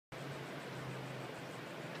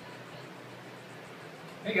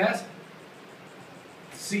Hey guys,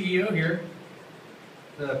 CEO here,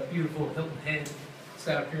 the beautiful Hilton Head,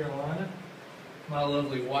 South Carolina. My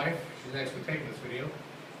lovely wife, she's actually taking this video,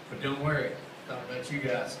 but don't worry, thought about you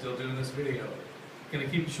guys still doing this video. Gonna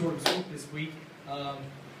keep it short and sweet this week. 4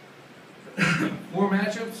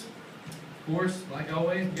 matchups, of course, like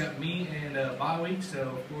always, we got me and bye week, so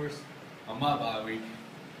of course, on my bye week,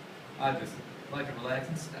 I just like to relax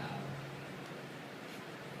in style.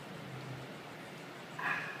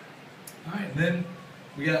 Alright, and then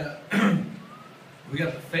we got we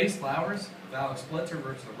got the Face Flowers of Alex Fletcher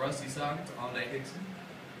versus the Rusty Sockets of Andre Hickson.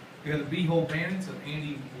 We got the Beehole Bandits of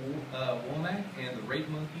Andy Womack and the Rape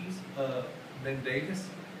Monkeys of Ben Davis.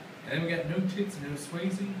 And then we got No Tits, No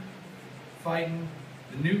Swayze fighting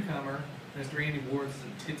the newcomer, Mr. Andy Ward's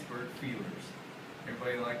the Pittsburgh Feelers.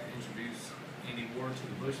 Everybody like to introduce Andy Ward to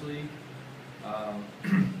the Bush League.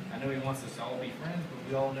 I know he wants us to all be friends, but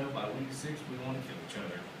we all know by week 6 we want to kill each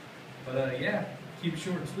other. But yeah, keep it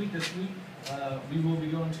short and sweet this week. We will be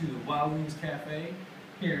going to the Wild Wings Cafe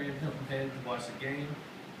here in Hilton Head to watch the game.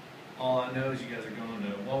 All I know is you guys are going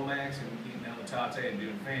to Womack's and eating El Tate and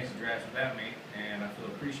doing fancy drafts without me, and I feel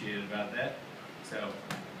appreciated about that. So,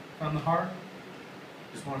 from the heart,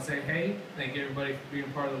 just want to say hey, thank everybody for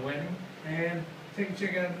being part of the wedding, and take a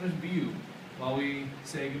check out of this view while we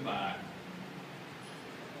say goodbye.